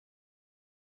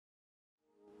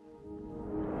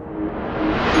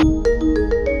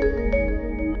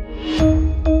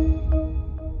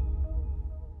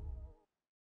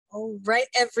right,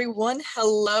 everyone.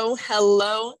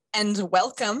 Hello, and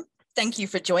welcome. Thank you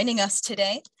for joining us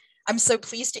today. I'm so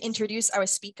pleased to introduce our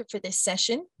speaker for this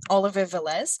session, Oliver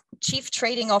Velez, Chief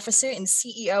Trading Officer and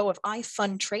CEO of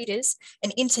iFund Traders,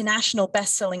 an international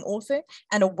best-selling author,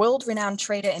 and a world-renowned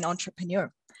trader and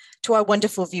entrepreneur. To our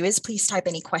wonderful viewers, please type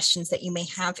any questions that you may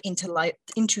have into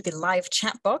the live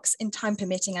chat box. And time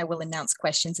permitting, I will announce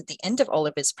questions at the end of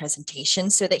Oliver's presentation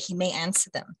so that he may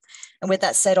answer them. And with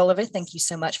that said, Oliver, thank you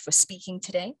so much for speaking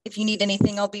today. If you need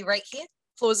anything, I'll be right here.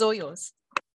 Floor's all yours.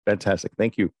 Fantastic.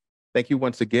 Thank you. Thank you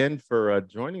once again for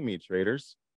joining me,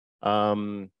 traders.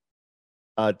 Today,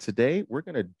 we're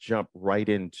going to jump right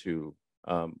into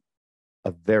a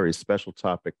very special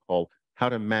topic called how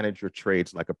to manage your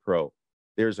trades like a pro.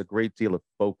 There's a great deal of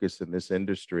focus in this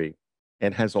industry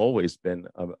and has always been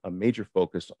a major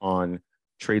focus on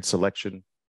trade selection,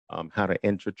 how to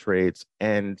enter trades,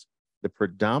 and the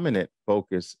predominant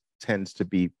focus tends to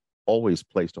be always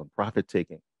placed on profit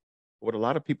taking. What a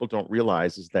lot of people don't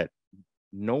realize is that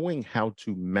knowing how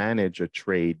to manage a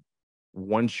trade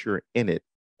once you're in it,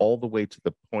 all the way to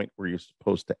the point where you're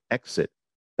supposed to exit,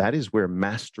 that is where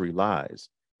mastery lies.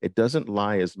 It doesn't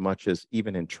lie as much as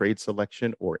even in trade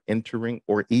selection or entering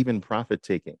or even profit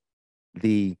taking.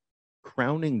 The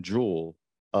crowning jewel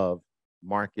of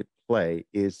market play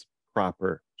is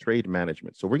proper trade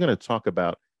management. So we're going to talk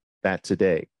about that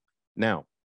today. Now,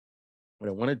 what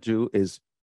I want to do is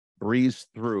breeze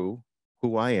through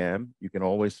who I am. You can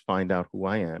always find out who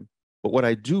I am. But what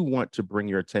I do want to bring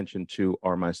your attention to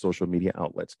are my social media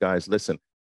outlets. Guys, listen,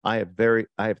 I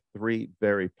have three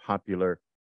very popular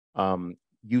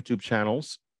YouTube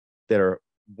channels that are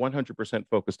 100%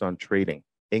 focused on trading: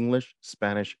 English,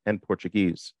 Spanish, and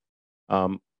Portuguese. I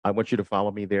want you to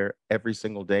follow me there. Every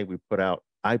single day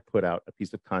I put out a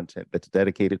piece of content that's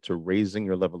dedicated to raising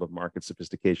your level of market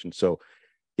sophistication. So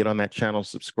get on that channel,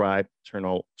 subscribe, turn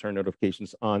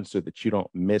notifications on so that you don't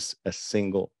miss a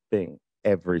single thing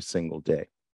every single day.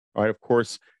 All right, of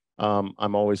course,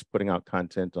 I'm always putting out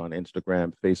content on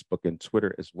Instagram, Facebook, and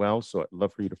Twitter as well. So I'd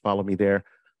love for you to follow me there.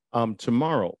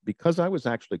 Tomorrow, because I was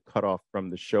actually cut off from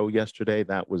the show yesterday,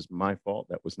 that was my fault.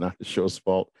 That was not the show's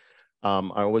fault. I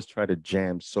always try to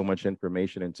jam so much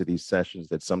information into these sessions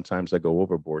that sometimes I go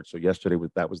overboard. So yesterday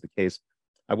that was the case.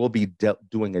 I will be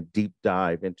doing a deep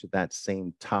dive into that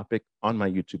same topic on my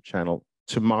YouTube channel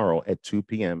tomorrow at 2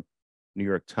 p.m. New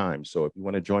York time. So if you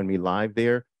want to join me live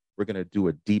there, we're going to do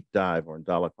a deep dive on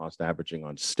dollar cost averaging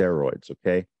on steroids,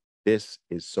 okay? This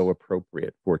is so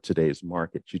appropriate for today's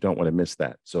market. You don't want to miss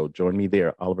that. So join me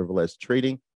there. Oliver Velez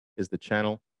Trading is the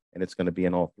channel, and it's going to be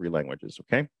in all three languages,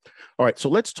 okay? All right, so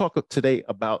let's talk today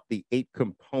about the eight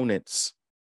components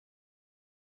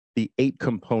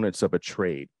of a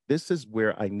trade. This is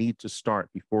where I need to start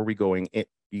before we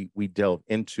delve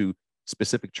into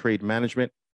specific trade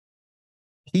management.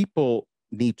 People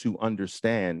need to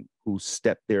understand, who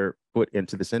step their foot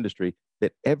into this industry,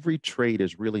 that every trade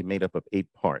is really made up of 8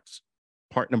 parts.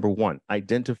 Part number 1,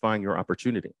 identifying your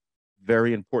opportunity.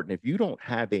 Very important. If you don't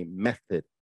have a method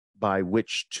by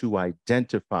which to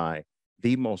identify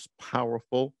the most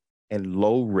powerful and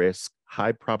low risk,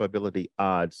 high probability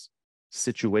odds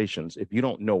situations, if you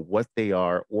don't know what they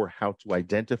are or how to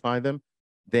identify them,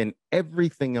 then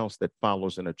everything else that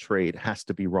follows in a trade has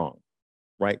to be wrong,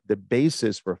 right? The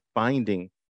basis for finding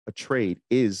a trade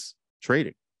is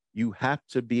trading. You have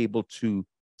to be able to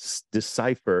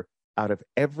decipher out of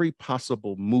every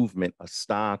possible movement a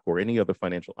stock or any other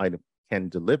financial item can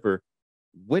deliver,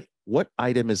 what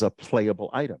item is a playable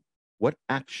item? What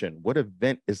action, what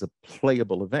event is a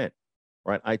playable event,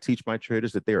 right? I teach my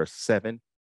traders that there are 7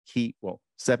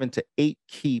 to 8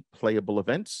 key playable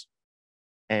events.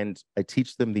 And I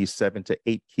teach them these 7 to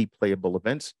 8 key playable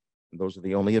events. And those are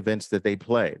the only events that they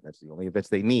play. That's the only events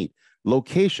they need.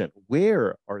 Location,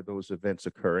 where are those events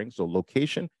occurring? So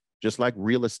location, just like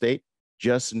real estate,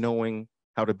 just knowing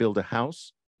how to build a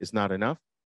house is not enough.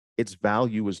 Its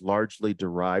value is largely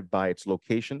derived by its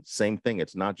location. Same thing.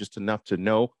 It's not just enough to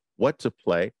know what to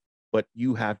play, but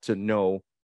you have to know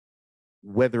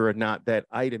whether or not that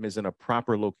item is in a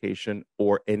proper location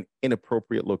or an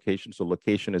inappropriate location. So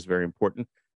location is very important.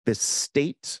 The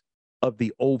state of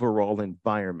the overall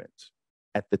environment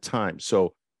at the time.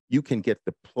 So you can get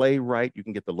the play right, you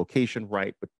can get the location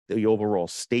right, but the overall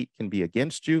state can be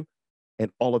against you,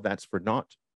 and all of that's for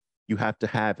naught. You have to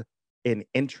have an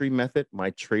entry method. My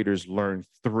traders learn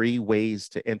 3 ways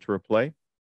to enter a play.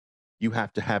 You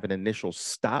have to have an initial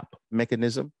stop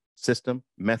mechanism, system,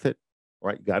 method,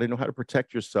 right? You got to know how to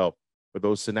protect yourself for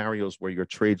those scenarios where your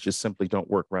trades just simply don't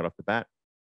work right off the bat.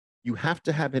 You have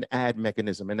to have an ad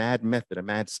mechanism, an ad method,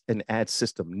 an ad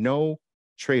system. No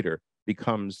trader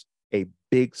becomes a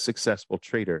big successful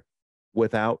trader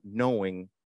without knowing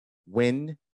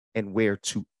when and where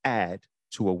to add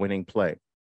to a winning play.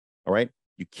 All right.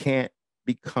 You can't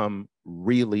become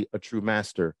really a true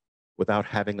master without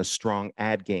having a strong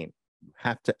ad game. You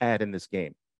have to add in this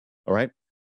game. All right.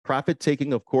 Profit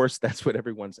taking, of course, that's what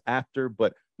everyone's after,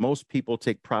 but most people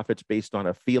take profits based on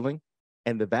a feeling.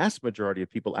 And the vast majority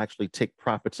of people actually take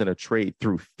profits in a trade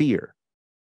through fear.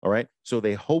 All right. So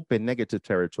they hope in negative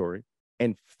territory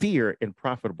and fear in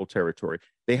profitable territory.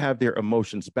 They have their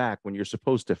emotions back when you're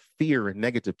supposed to fear in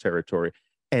negative territory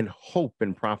and hope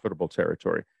in profitable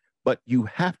territory. But you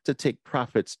have to take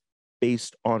profits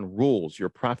based on rules. Your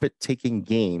profit taking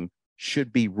game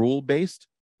should be rule based.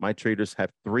 My traders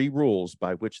have 3 rules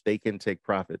by which they can take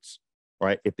profits. All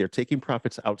right. If they're taking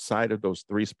profits outside of those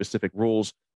 3 specific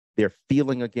rules, they're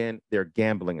feeling again, they're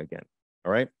gambling again.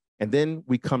 All right. And then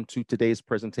we come to today's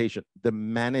presentation, the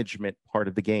management part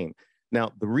of the game.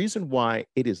 Now, the reason why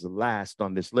it is last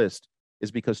on this list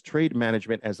is because trade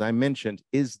management, as I mentioned,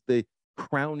 is the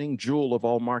crowning jewel of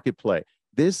all market play.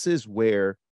 This is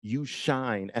where you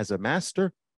shine as a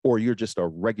master or you're just a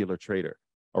regular trader.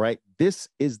 All right. This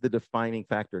is the defining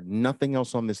factor. Nothing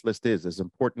else on this list is as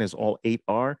important as all 8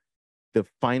 are. The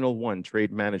final one,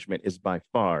 trade management, is by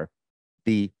far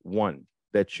the one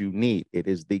that you need. It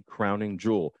is the crowning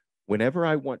jewel. Whenever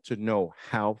I want to know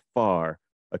how far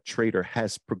a trader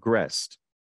has progressed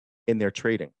in their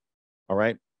trading, all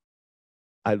right,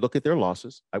 I look at their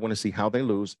losses. I want to see how they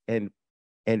lose. And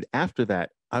after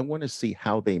that, I want to see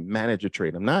how they manage a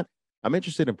trade. I'm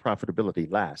interested in profitability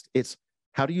last. It's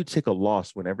how do you take a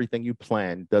loss when everything you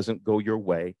plan doesn't go your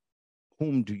way?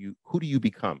 Who do you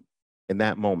become in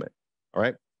that moment? All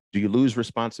right. Do you lose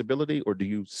responsibility or do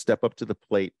you step up to the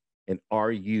plate and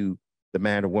are you the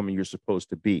man or woman you're supposed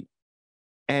to be?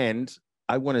 And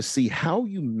I want to see how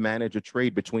you manage a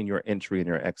trade between your entry and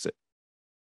your exit.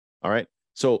 All right.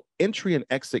 So entry and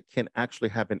exit can actually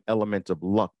have an element of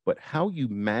luck, but how you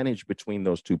manage between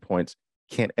those 2 points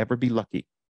can't ever be lucky.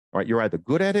 All right. You're either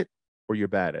good at it or you're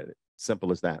bad at it.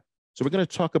 Simple as that. So we're going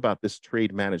to talk about this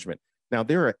trade management. Now,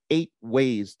 there are 8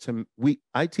 ways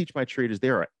I teach my traders,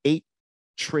 there are 8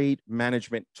 trade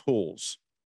management tools,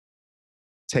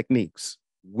 techniques.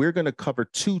 We're going to cover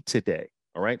 2 today.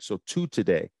 All right. So 2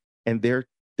 today. And they're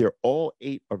all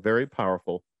 8 are very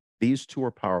powerful. These 2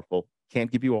 are powerful.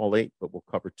 Can't give you all 8, but we'll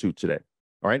cover 2 today.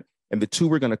 All right. And the 2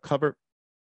 we're going to cover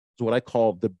is what I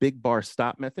call the big bar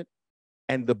stop method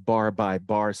and the bar by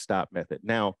bar stop method.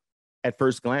 Now, at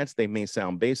first glance, they may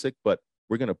sound basic, but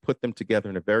we're going to put them together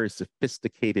in a very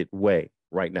sophisticated way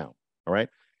right now. All right.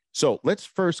 So let's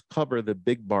first cover the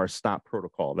big bar stop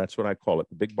protocol. That's what I call it,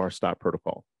 the big bar stop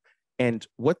protocol. And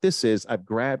what this is, I've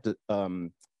grabbed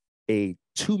a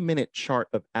 2-minute chart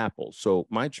of Apple. So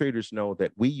my traders know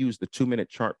that we use the 2-minute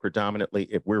chart predominantly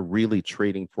if we're really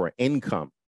trading for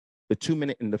income, the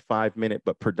 2-minute and the 5-minute,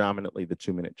 but predominantly the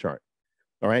 2-minute chart.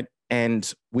 All right.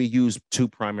 And we use 2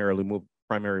 primary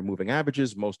moving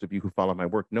averages. Most of you who follow my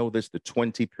work know this, the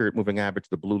 20-period moving average,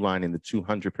 the blue line, and the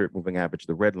 200-period moving average,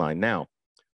 the red line. Now,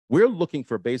 we're looking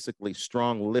for basically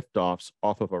strong liftoffs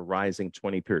off of a rising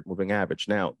 20-period moving average.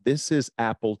 Now, this is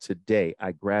Apple today.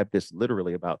 I grabbed this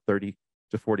literally about 30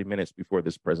 to 40 minutes before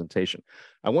this presentation.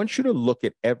 I want you to look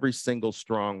at every single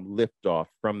strong liftoff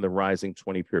from the rising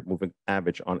 20-period moving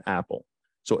average on Apple.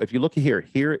 So if you look here,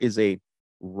 here is a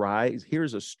rise,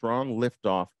 here's a strong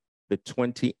liftoff, the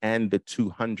 20 and the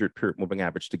 200-period moving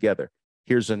average together.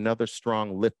 Here's another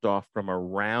strong liftoff from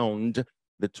around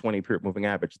the 20-period moving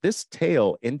average. This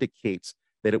tail indicates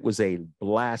that it was a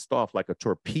blast off like a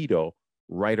torpedo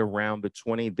right around the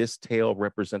 20. This tail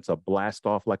represents a blast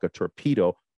off like a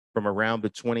torpedo from around the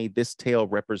 20. This tail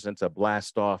represents a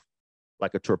blast off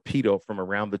like a torpedo from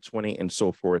around the 20, and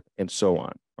so forth and so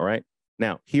on. All right.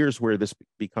 Now, here's where this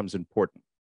becomes important.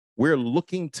 We're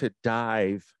looking to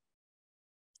dive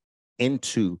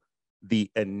into the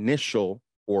initial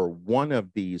or one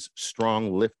of these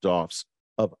strong liftoffs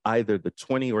of either the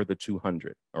 20 or the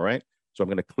 200. All right. So I'm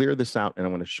going to clear this out and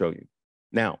I'm going to show you.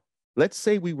 Now, let's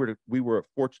say we were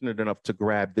fortunate enough to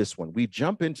grab this one. We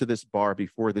jump into this bar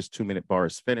before this 2-minute bar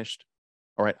is finished.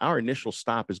 All right. Our initial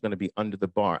stop is going to be under the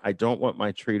bar. I don't want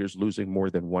my traders losing more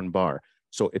than 1 bar.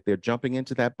 So if they're jumping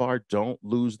into that bar, don't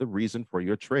lose the reason for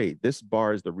your trade. This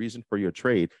bar is the reason for your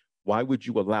trade. Why would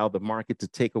you allow the market to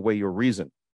take away your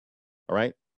reason? All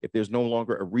right. If there's no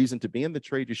longer a reason to be in the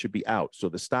trade, you should be out. So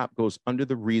the stop goes under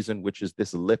the reason, which is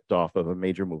this liftoff of a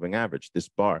major moving average, this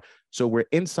bar. So we're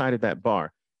inside of that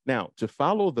bar. Now, to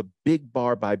follow the big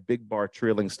bar by big bar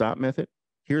trailing stop method,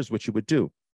 here's what you would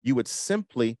do. You would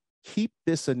simply keep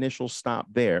this initial stop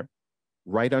there,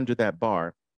 right under that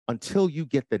bar, until you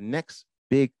get the next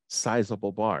big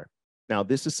sizable bar. Now,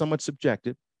 this is somewhat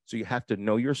subjective, so you have to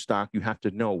know your stock. You have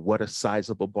to know what a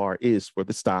sizable bar is for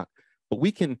the stock. But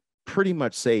we can pretty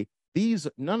much say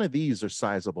none of these are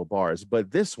sizable bars,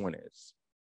 but this one is.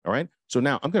 All right. So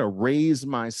now I'm going to raise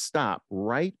my stop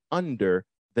right under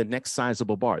the next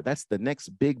sizable bar. That's the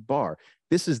next big bar.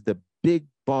 This is the big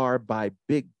bar by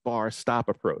big bar stop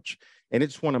approach. And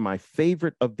it's one of my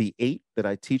favorite of the 8 that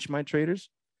I teach my traders,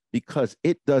 because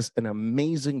it does an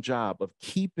amazing job of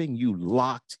keeping you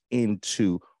locked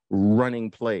into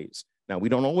running plays. Now, we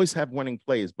don't always have running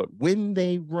plays, but when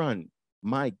they run,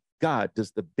 my God,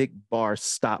 does the big bar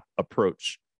stop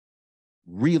approach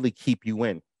really keep you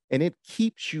in. And it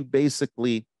keeps you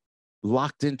basically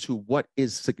locked into what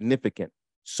is significant.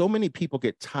 So many people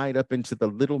get tied up into the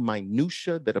little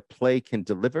minutia that a play can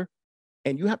deliver.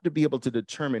 And you have to be able to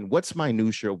determine what's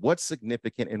minutia, what's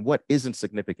significant, and what isn't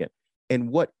significant. And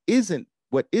what is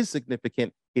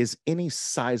significant is any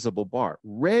sizable bar,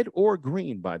 red or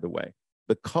green, by the way.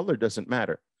 The color doesn't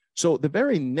matter. So the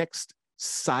very next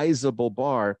sizable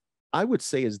bar, I would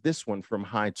say, is this one from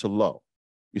high to low.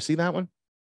 You see that one?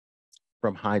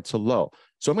 From high to low.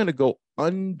 So I'm going to go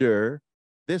under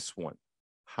this one,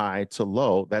 high to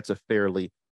low. That's a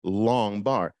fairly long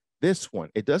bar. This one,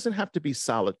 it doesn't have to be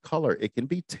solid color. It can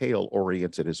be tail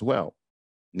oriented as well.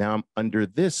 Now I'm under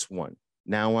this one.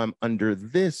 Now I'm under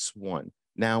this one.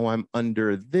 Now I'm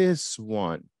under this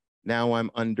one. Now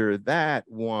I'm under that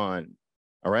one.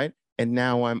 All right. And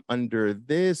now I'm under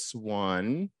this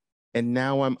one. And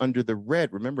now I'm under the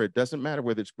red. Remember, it doesn't matter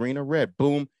whether it's green or red.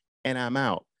 Boom. And I'm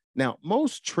out. Now,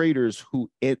 most traders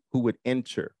who would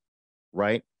enter,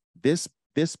 right, this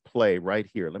play right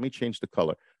here, let me change the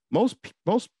color. Most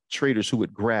traders who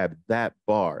would grab that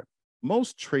bar,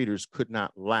 most traders could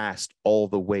not last all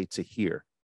the way to here.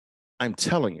 I'm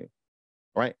telling you,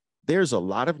 right? There's a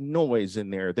lot of noise in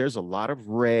there. There's a lot of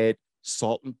red,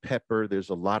 salt and pepper. There's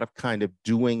a lot of kind of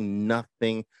doing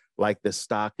nothing, like the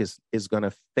stock is going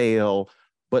to fail.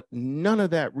 But none of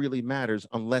that really matters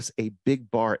unless a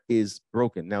big bar is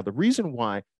broken. Now, the reason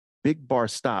why big bar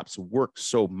stops work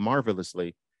so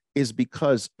marvelously is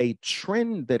because a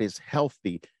trend that is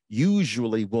healthy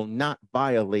usually will not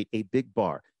violate a big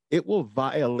bar. It will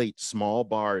violate small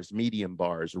bars, medium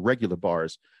bars, regular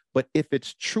bars. But if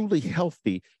it's truly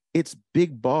healthy, its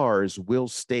big bars will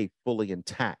stay fully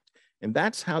intact. And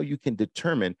that's how you can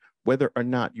determine whether or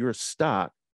not your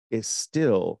stock is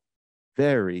still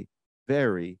very,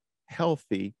 very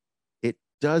healthy. It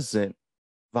doesn't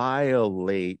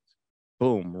violate,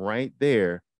 boom, right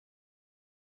there,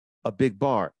 a big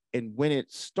bar. And when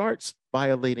it starts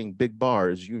violating big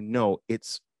bars, you know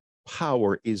its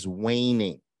power is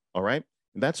waning. All right.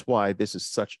 And that's why this is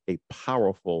such a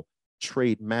powerful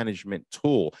trade management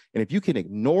tool. And if you can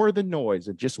ignore the noise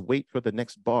and just wait for the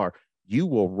next bar, you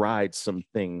will ride some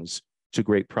things to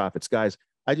great profits. Guys,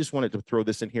 I just wanted to throw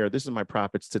this in here. This is my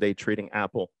profits today trading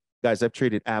Apple. Guys, I've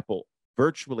traded Apple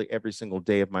virtually every single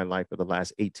day of my life for the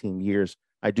last 18 years.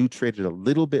 I do trade it a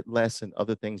little bit less and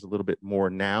other things a little bit more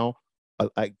now,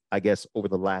 I guess over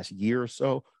the last year or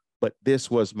so. But this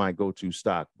was my go-to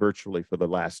stock virtually for the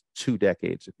last 2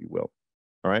 decades, if you will.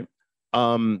 All right.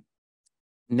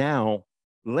 Now,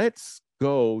 let's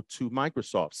go to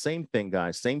Microsoft. Same thing,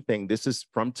 guys. Same thing. This is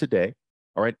from today.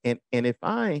 All right. And if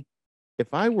I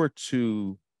were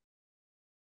to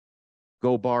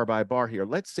go bar by bar here,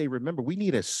 let's say, remember, we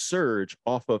need a surge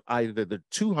off of either the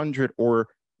 200 or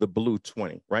the blue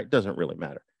 20, right? Doesn't really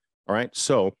matter. All right.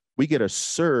 So we get a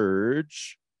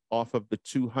surge off of the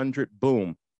 200.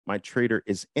 Boom. My trader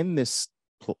is in this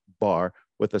bar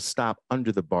with a stop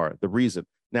under the bar. The reason.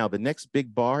 Now, the next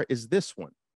big bar is this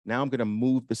one. Now I'm going to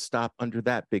move the stop under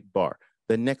that big bar.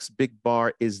 The next big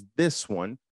bar is this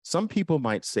one. Some people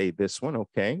might say this one.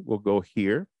 Okay, we'll go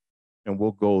here and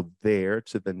we'll go there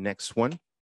to the next one.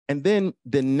 And then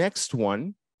the next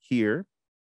one here,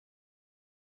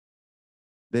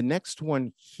 the next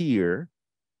one here,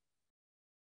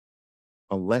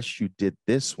 unless you did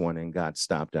this one and got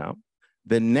stopped out,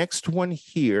 the next one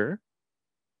here,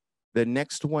 the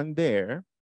next one there,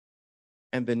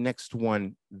 and the next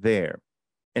one there.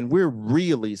 And we're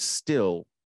really still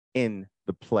in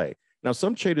the play. Now,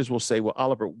 some traders will say, well,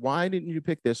 Oliver, why didn't you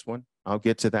pick this one? I'll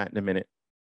get to that in a minute.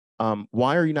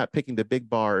 Why are you not picking the big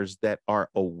bars that are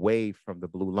away from the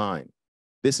blue line?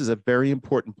 This is a very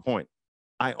important point.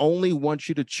 I only want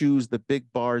you to choose the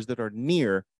big bars that are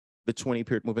near the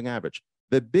 20-period moving average.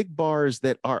 The big bars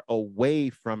that are away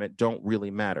from it don't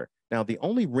really matter. Now, the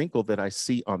only wrinkle that I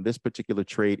see on this particular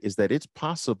trade is that it's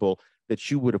possible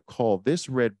that you would have called this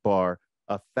red bar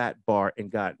a fat bar and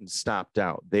gotten stopped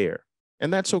out there.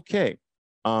 And that's okay.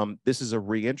 This is a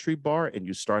re-entry bar, and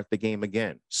you start the game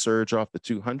again. Surge off the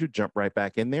 200, jump right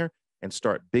back in there, and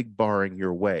start big barring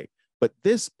your way. But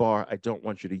this bar, I don't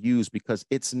want you to use because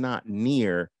it's not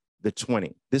near the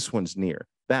 20. This one's near.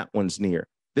 That one's near.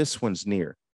 This one's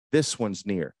near. This one's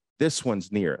near. This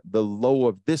one's near. The low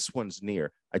of this one's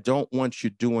near. I don't want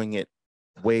you doing it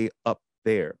way up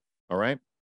there. All right.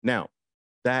 Now,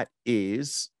 that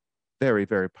is very,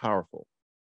 very powerful.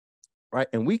 Right.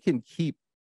 And we can keep,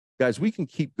 guys, we can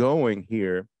keep going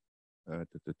here.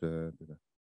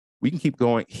 We can keep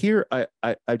going here.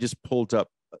 I just pulled up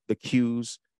the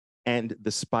cues and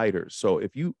the spiders. So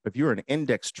if you're an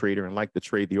index trader and like to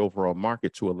trade the overall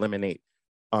market to eliminate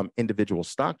individual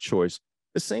stock choice,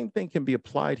 the same thing can be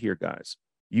applied here, guys.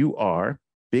 You are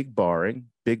big barring,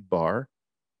 big bar,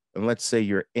 and let's say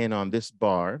you're in on this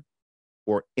bar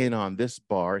or in on this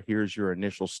bar. Here's your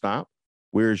initial stop.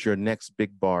 Where's your next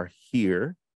big bar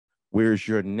here? Where's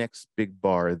your next big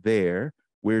bar there?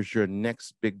 Where's your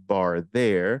next big bar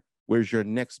there? Where's your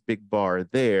next big bar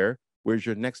there? Where's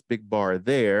your next big bar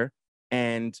there?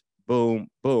 And boom,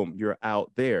 boom, you're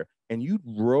out there. And you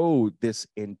rode this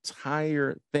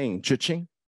entire thing. Cha-ching.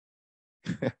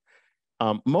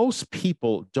 Most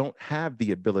people don't have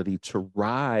the ability to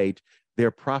ride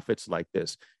their profits like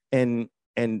this. And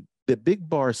the big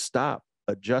bar stop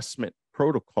adjustment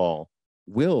protocol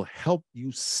will help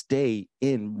you stay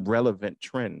in relevant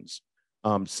trends.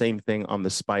 Same thing on the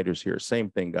spiders here.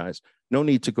 Same thing, guys. No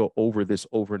need to go over this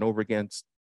over and over again.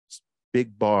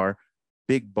 Big bar,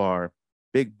 big bar,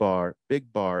 big bar,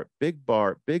 big bar, big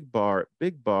bar, big bar,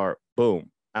 big bar,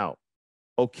 boom, out.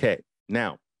 Okay,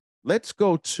 now let's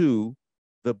go to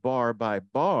the bar by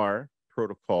bar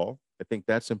protocol. I think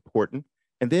that's important.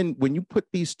 And then when you put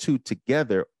these two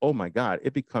together, oh my God,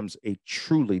 it becomes a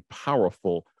truly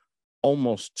powerful,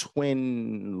 almost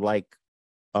twin-like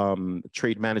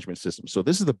trade management system. So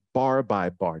this is the bar by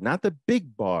bar, not the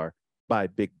big bar by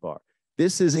big bar.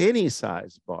 This is any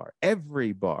size bar,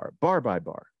 every bar, bar by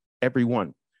bar, every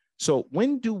one. So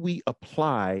when do we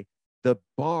apply the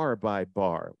bar by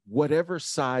bar? Whatever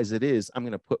size it is, I'm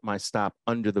going to put my stop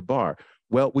under the bar.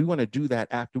 Well, we want to do that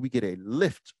after we get a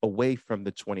lift away from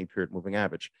the 20-period moving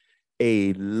average.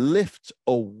 A lift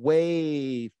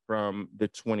away from the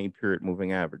 20-period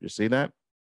moving average. You see that?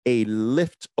 A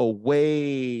lift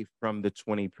away from the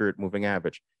 20-period moving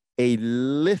average. A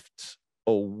lift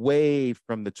away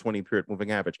from the 20-period moving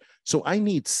average. So I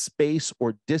need space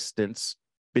or distance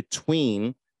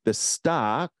between the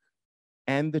stock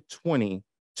and the 20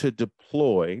 to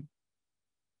deploy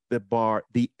the bar,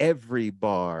 the every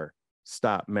bar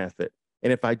stop method.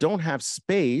 And if I don't have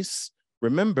space,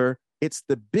 remember, it's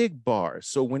the big bar.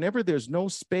 So whenever there's no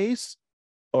space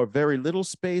or very little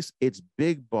space, it's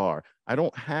big bar. I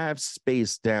don't have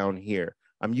space down here.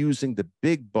 I'm using the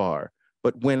big bar.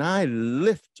 But when I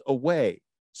lift away,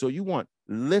 so you want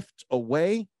lift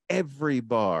away every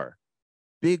bar,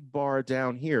 big bar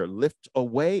down here, lift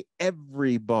away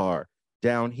every bar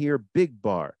down here, big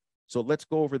bar. So let's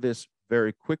go over this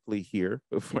very quickly here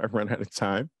before I run out of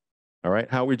time. All right,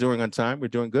 how are we doing on time? We're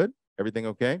doing good? Everything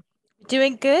okay?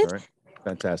 Doing good. All right,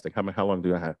 fantastic. How long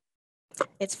do I have?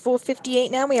 It's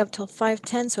 4:58 now. We have till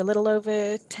 5:10, so a little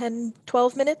over 10,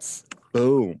 12 minutes.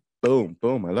 Boom, boom,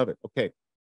 boom. I love it. Okay.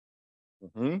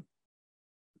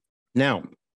 Now,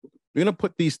 we're going to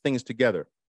put these things together.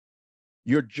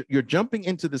 You're jumping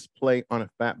into this play on a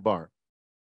fat bar.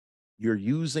 You're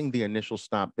using the initial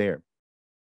stop there.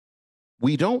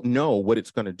 We don't know what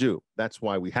it's going to do. That's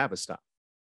why we have a stop.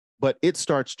 But it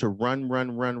starts to run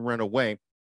away,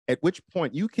 at which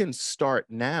point you can start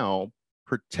now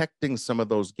protecting some of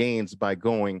those gains by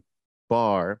going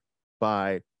bar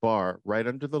by bar right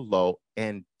under the low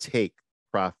and take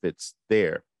profits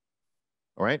there.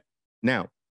 All right. Now,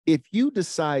 if you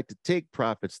decide to take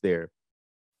profits there,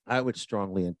 I would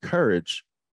strongly encourage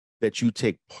that you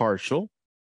take partial,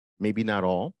 maybe not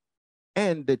all,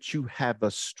 and that you have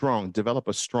develop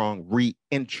a strong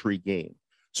re-entry game.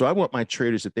 So I want my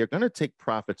traders, if they're going to take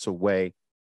profits away,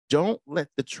 don't let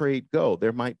the trade go.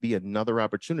 There might be another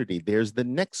opportunity. There's the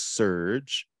next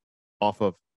surge off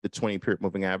of the 20-period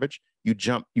moving average. You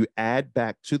jump, you add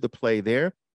back to the play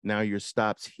there. Now your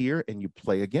stop's here and you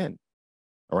play again.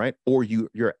 All right. Or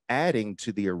you're adding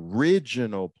to the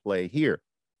original play here.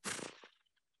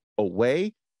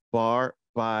 Away, bar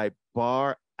by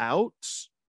bar, out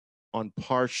on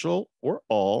partial or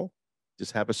all.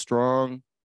 Just have a strong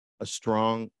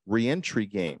re-entry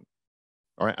game.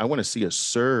 All right, I want to see a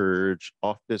surge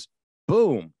off this.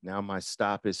 Boom. Now my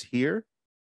stop is here.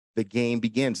 The game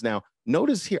begins. Now,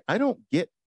 notice here, I don't get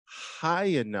high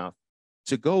enough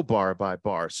to go bar by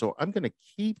bar. So I'm going to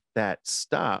keep that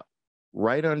stop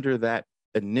right under that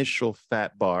initial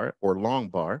fat bar or long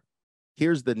bar.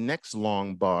 Here's the next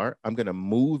long bar. I'm going to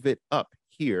move it up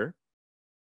here.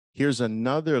 Here's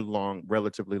another long,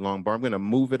 relatively long bar. I'm going to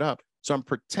move it up. So I'm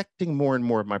protecting more and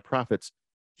more of my profits.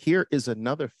 Here is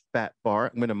another fat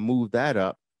bar. I'm going to move that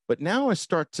up. But now I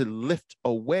start to lift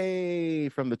away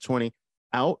from the 20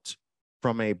 out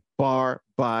from a bar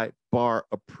by bar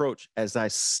approach as I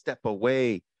step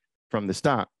away from the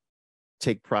stop.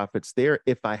 Take profits there.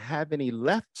 If I have any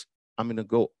left, I'm going to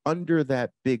go under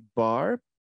that big bar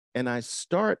and I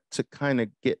start to kind of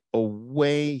get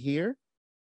away here.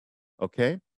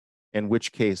 Okay. In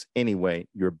which case, anyway,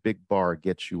 your big bar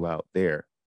gets you out there.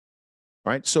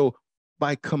 All right. So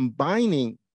by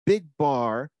combining big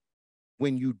bar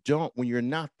when you're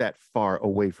not that far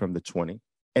away from the 20,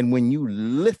 and when you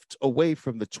lift away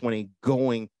from the 20,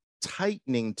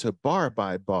 tightening to bar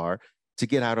by bar to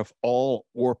get out of all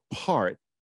or part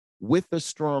with a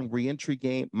strong reentry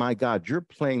game, my God, you're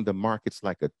playing the markets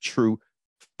like a true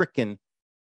freaking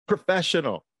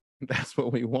professional. That's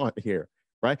what we want here.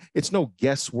 Right? It's no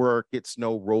guesswork. It's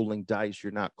no rolling dice.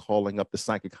 You're not calling up the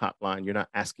psychic hotline. You're not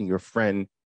asking your friend.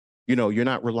 You're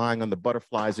not relying on the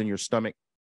butterflies in your stomach.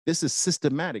 This is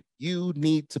systematic. You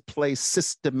need to play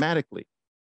systematically.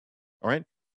 All right.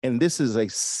 And this is a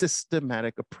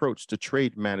systematic approach to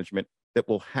trade management that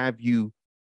will have you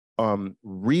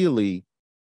really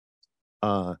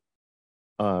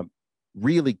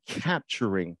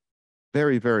capturing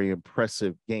very, very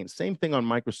impressive gains. Same thing on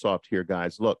Microsoft here,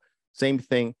 guys. Look. Same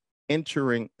thing,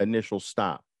 entering initial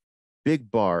stop. Big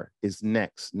bar is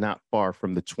next, not far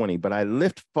from the 20, but I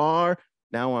lift far.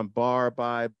 Now I'm bar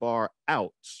by bar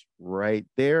out right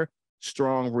there.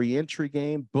 Strong reentry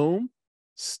game. Boom.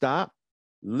 Stop.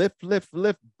 Lift, lift,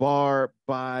 lift. Bar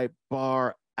by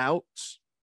bar out.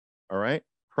 All right.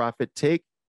 Profit take.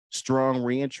 Strong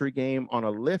reentry game on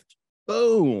a lift.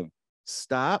 Boom.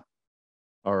 Stop.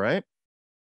 All right.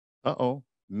 Uh-oh.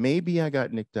 Maybe I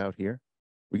got nicked out here.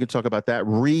 We can talk about that.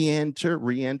 Re-enter,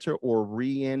 or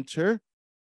re-enter.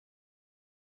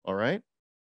 All right.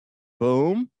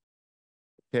 Boom.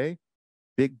 Okay.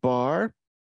 Big bar.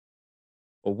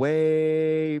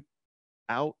 Away.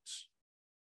 Out.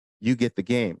 You get the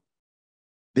game.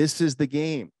 This is the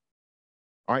game.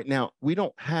 All right. Now, we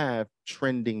don't have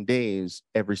trending days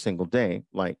every single day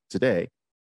like today.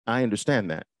 I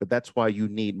understand that. But that's why you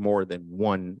need more than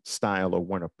one style or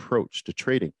one approach to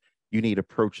trading. You need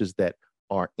approaches that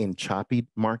are in choppy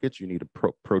markets. You need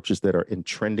approaches that are in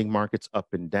trending markets up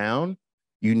and down.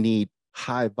 You need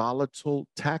high volatile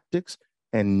tactics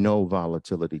and no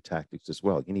volatility tactics as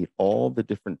well. You need all the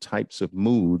different types of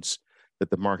moods that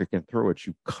the market can throw at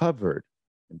you covered.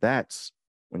 And that's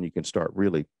when you can start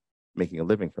really making a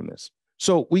living from this.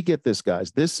 So we get this,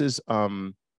 guys. This is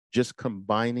just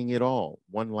combining it all.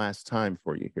 One last time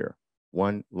for you here.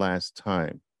 One last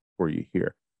time for you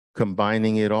here.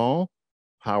 Combining it all.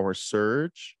 Power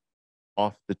surge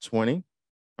off the 20.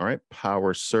 All right.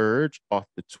 Power surge off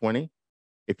the 20.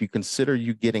 If you consider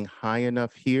you getting high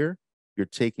enough here, you're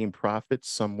taking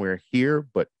profits somewhere here,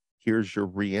 but here's your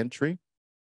reentry.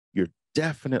 You're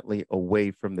definitely away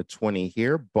from the 20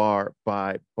 here. Bar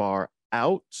by bar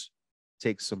out.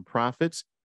 Take some profits.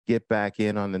 Get back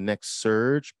in on the next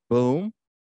surge. Boom.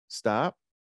 Stop.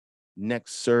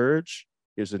 Next surge.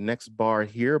 Here's the next bar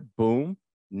here. Boom.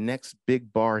 Next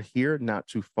big bar here, not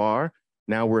too far.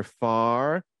 Now we're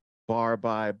far, bar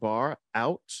by bar,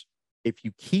 out. If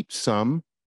you keep some,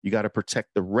 you got to protect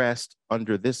the rest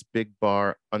under this big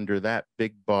bar, under that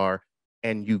big bar,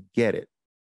 and you get it.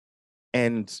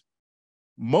 And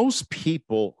most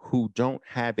people who don't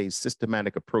have a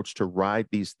systematic approach to ride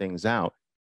these things out,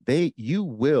 you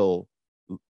will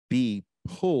be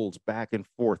pulled back and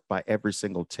forth by every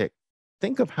single tick.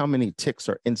 Think of how many ticks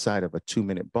are inside of a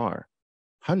 2-minute bar.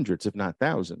 Hundreds, if not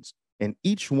thousands, and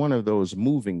each one of those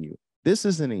moving you. This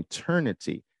is an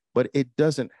eternity, but it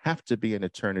doesn't have to be an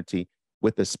eternity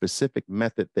with a specific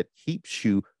method that keeps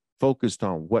you focused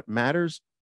on what matters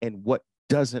and what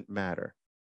doesn't matter.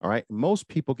 All right. Most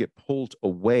people get pulled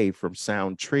away from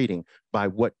sound trading by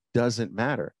what doesn't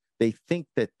matter. They think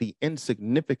that the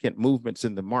insignificant movements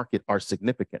in the market are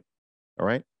significant. All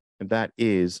right. And that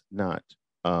is not.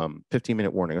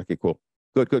 15-minute warning. Okay, cool.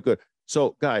 Good.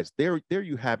 So guys, there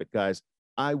you have it, guys.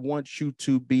 I want you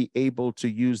to be able to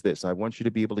use this. I want you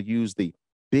to be able to use the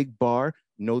big bar.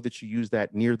 Know that you use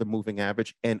that near the moving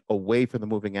average and away from the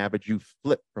moving average. You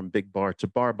flip from big bar to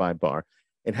bar by bar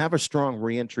and have a strong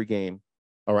reentry game.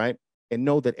 All right. And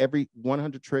know that every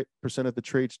 100% of the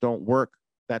trades don't work.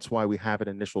 That's why we have an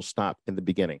initial stop in the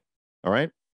beginning. All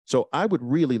right. So I would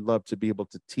really love to be able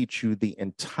to teach you the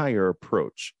entire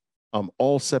approach.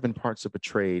 all 7 parts of a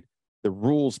trade, the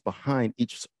rules behind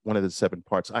each one of the 7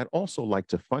 parts. I'd also like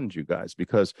to fund you guys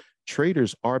because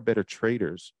traders are better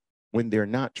traders when they're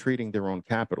not trading their own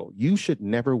capital. You should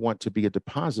never want to be a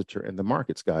depositor in the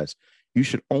markets, guys. You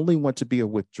should only want to be a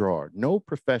withdrawer. No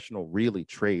professional really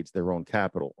trades their own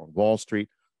capital on Wall Street,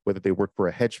 whether they work for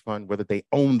a hedge fund, whether they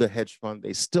own the hedge fund,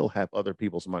 they still have other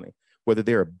people's money. Whether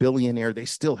they're a billionaire, they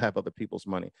still have other people's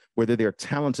money. Whether they're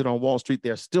talented on Wall Street,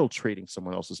 they're still trading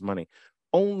someone else's money.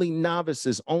 Only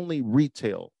novices, only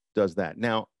retail does that.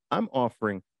 Now, I'm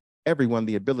offering everyone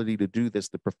the ability to do this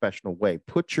the professional way.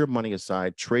 Put your money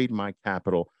aside, trade my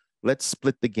capital. Let's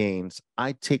split the gains.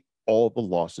 I take all the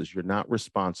losses. You're not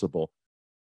responsible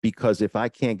because if I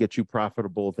can't get you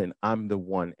profitable, then I'm the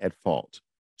one at fault.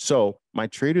 So my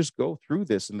traders go through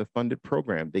this in the funded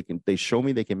program. They show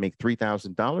me they can make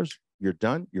 $3,000. You're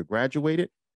done. You're graduated.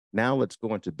 Now let's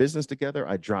go into business together.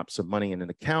 I drop some money in an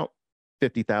account,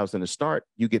 50,000 to start.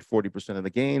 You get 40% of the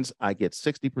gains. I get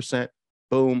 60%.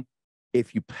 Boom.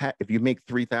 If you make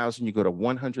 3,000, you go to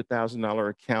 $100,000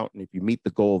 account. And if you meet the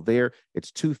goal there,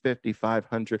 it's 250,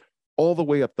 500, all the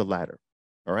way up the ladder.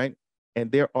 All right.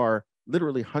 And there are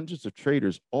literally hundreds of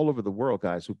traders all over the world,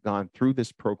 guys, who've gone through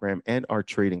this program and are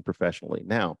trading professionally.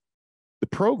 Now, the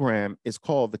program is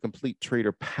called the Complete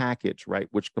Trader Package, right?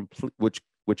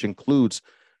 Which includes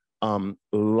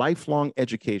lifelong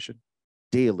education,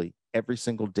 daily, every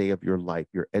single day of your life.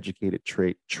 You're educated,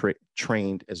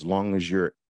 trained as long as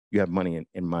you have money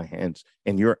in my hands,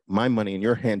 and my money in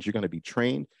your hands. You're going to be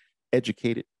trained,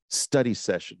 educated, study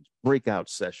sessions, breakout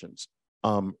sessions,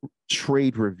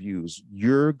 trade reviews.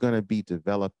 You're going to be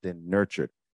developed and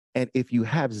nurtured. And if you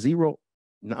have zero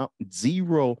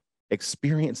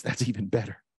experience, that's even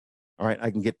better. All right.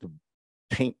 I can get to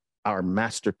paint our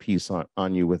masterpiece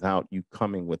on you without you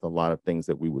coming with a lot of things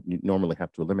that we would normally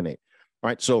have to eliminate. All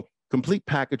right. So complete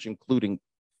package, including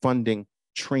funding,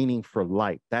 training for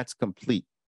life. That's complete.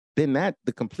 Then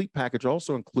the complete package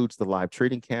also includes the live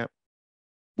trading camp,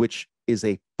 which is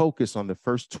a focus on the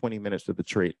first 20 minutes of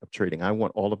trading. I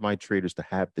want all of my traders to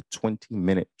have the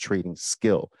 20-minute trading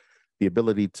skill, the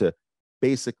ability to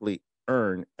basically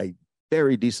earn a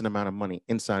very decent amount of money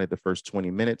inside of the first 20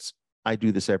 minutes. I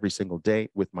do this every single day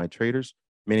with my traders.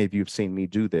 Many of you have seen me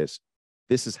do this.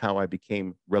 This is how I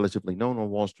became relatively known on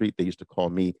Wall Street. They used to call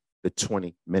me the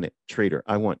 20-minute trader.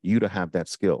 I want you to have that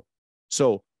skill.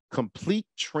 So complete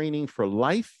training for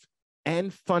life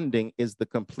and funding is the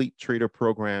Complete Trader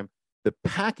program. The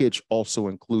package also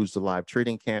includes the live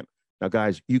trading camp. Now,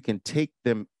 guys, you can take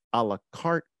them a la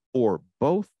carte or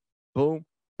both. Boom,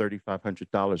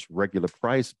 $3,500 regular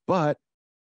price. But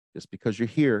just because you're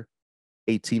here,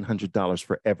 $1,800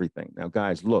 for everything. Now,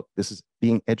 guys, look, this is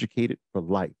being educated for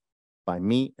life by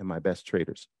me and my best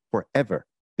traders forever.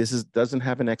 This doesn't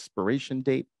have an expiration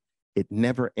date. It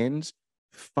never ends.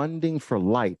 Funding for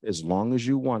life, as long as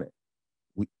you want it.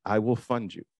 I will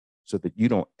fund you so that you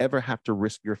don't ever have to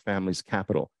risk your family's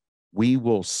capital. We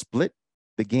will split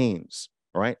the gains.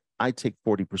 All right. I take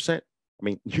 40%. I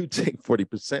mean, you take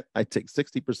 40%. I take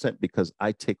 60% because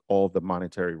I take all the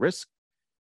monetary risk.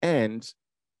 And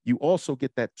you also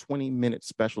get that 20-minute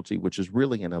specialty, which is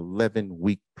really an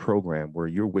 11-week program where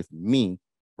you're with me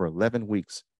for 11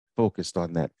 weeks focused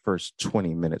on that first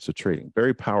 20 minutes of trading.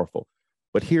 Very powerful.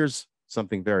 But here's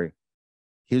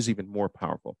even more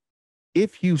powerful.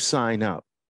 If you sign up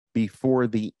before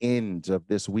the end of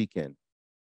this weekend,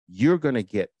 you're going to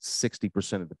get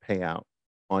 60% of the payout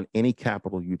on any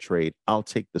capital you trade. I'll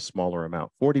take the smaller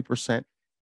amount, 40%.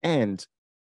 And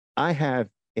I have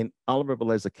in Oliver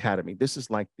Velez Academy, this is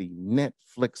like the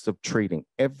Netflix of trading,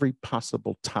 every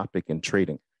possible topic in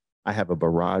trading. I have a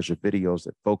barrage of videos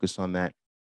that focus on that.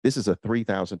 This is a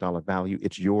 $3,000 value.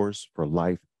 It's yours for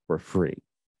life for free.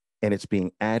 And it's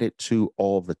being added to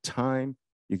all the time.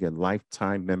 You get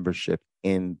lifetime membership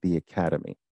in the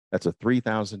Academy. That's a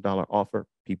 $3,000 offer.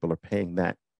 People are paying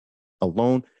that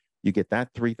alone. You get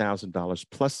that $3,000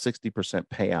 plus 60%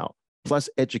 payout, plus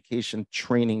education,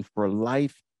 training for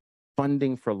life,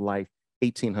 funding for life,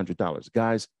 $1,800.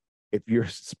 Guys,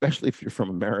 especially if you're from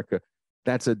America,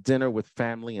 that's a dinner with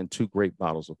family and 2 great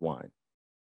bottles of wine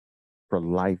for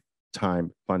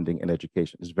lifetime funding and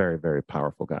education. It's very, very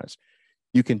powerful, guys.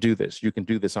 You can do this. You can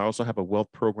do this. I also have a wealth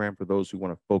program for those who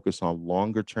want to focus on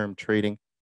longer term trading.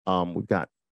 We've got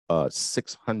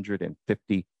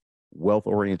 650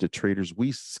 wealth-oriented traders.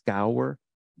 We scour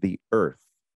the earth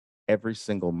every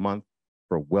single month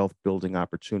for wealth building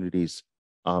opportunities.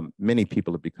 Many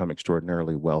people have become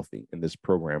extraordinarily wealthy in this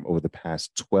program over the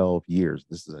past 12 years.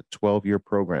 This is a 12-year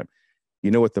program.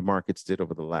 You know what the markets did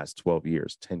over the last 12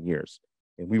 years, 10 years.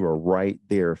 and we were right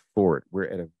there for it. We're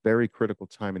at a very critical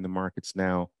time in the markets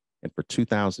now. And for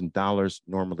 $2,000,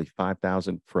 normally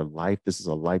 $5,000 for life, this is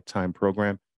a lifetime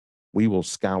program. We will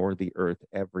scour the earth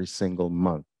every single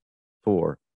month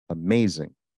for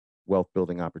amazing wealth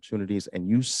building opportunities. And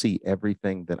you see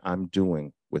everything that I'm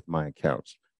doing with my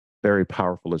accounts. Very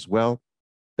powerful as well.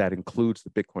 That includes the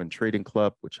Bitcoin Trading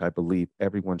Club, which I believe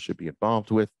everyone should be involved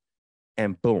with.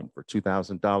 And boom, for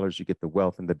 $2,000, you get the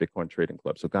wealth in the Bitcoin Trading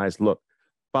Club. So guys, look,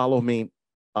 follow me.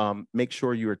 Make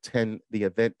sure you attend the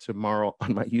event tomorrow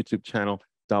on my YouTube channel,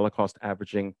 Dollar Cost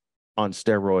Averaging on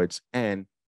Steroids. And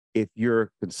if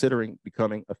you're considering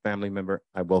becoming a family member,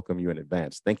 I welcome you in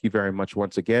advance. Thank you very much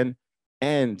once again.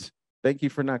 And thank you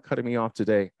for not cutting me off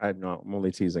today. I know I'm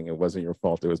only teasing. It wasn't your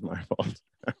fault. It was my fault.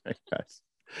 All right, guys.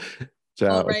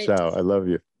 Ciao, ciao. I love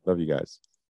you. Love you guys.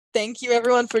 Thank you,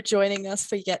 everyone, for joining us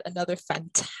for yet another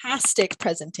fantastic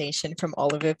presentation from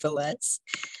Oliver Velez.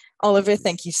 Oliver,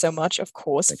 thank you so much, of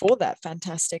course, for that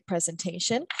fantastic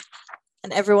presentation.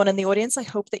 And everyone in the audience, I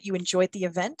hope that you enjoyed the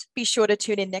event. Be sure to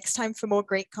tune in next time for more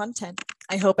great content.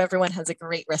 I hope everyone has a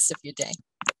great rest of your day.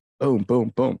 Boom,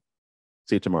 boom, boom.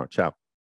 See you tomorrow. Ciao.